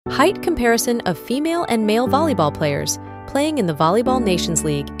Height comparison of female and male volleyball players playing in the Volleyball Nations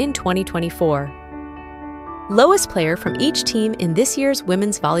League in 2024. Lowest player from each team in this year's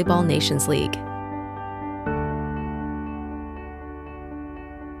Women's Volleyball Nations League.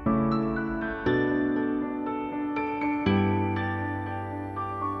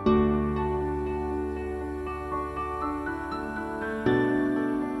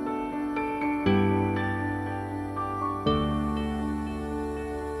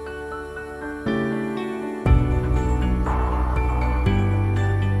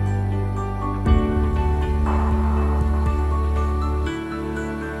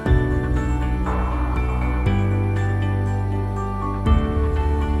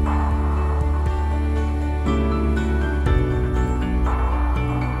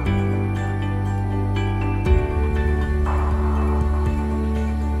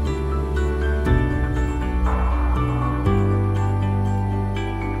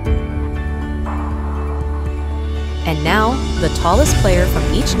 And now, the tallest player from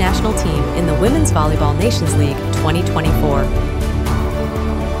each national team in the Women's Volleyball Nations League 2024.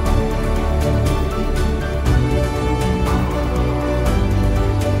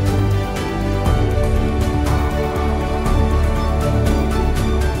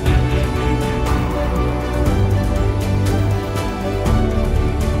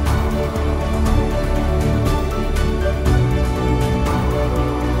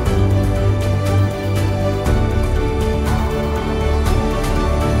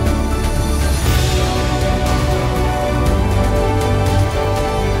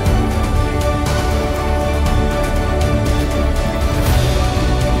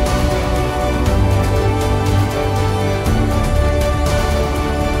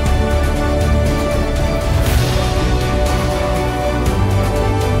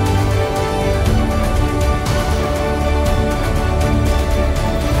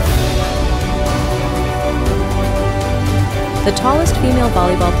 The tallest female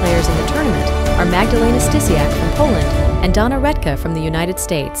volleyball players in the tournament are Magdalena Stysiak from Poland and Rettke from the United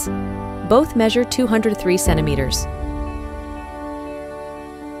States. Both measure 203 centimeters.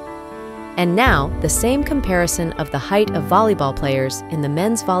 And now, the same comparison of the height of volleyball players in the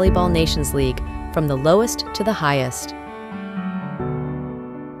Men's Volleyball Nations League from the lowest to the highest.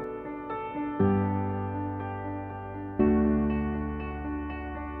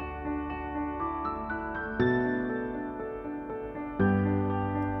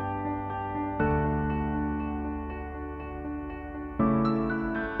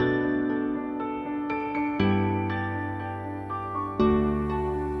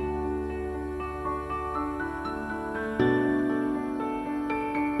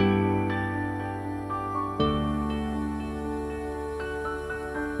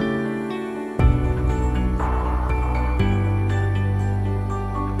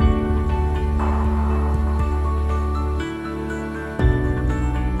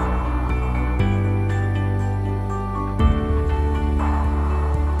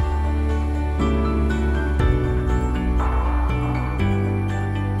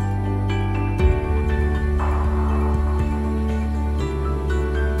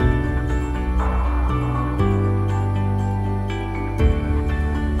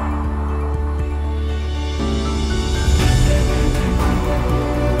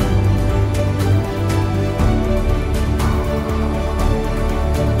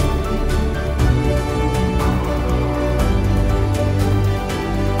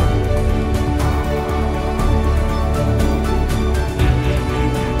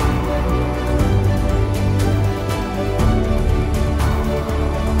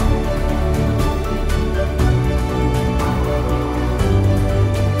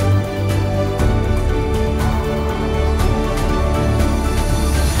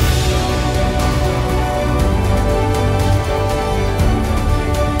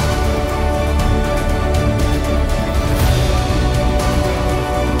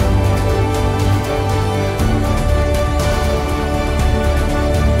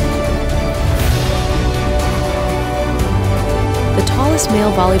 The tallest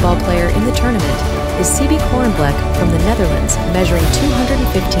male volleyball player in the tournament is Siebe Korenblek from the Netherlands, measuring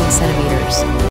 215 centimeters.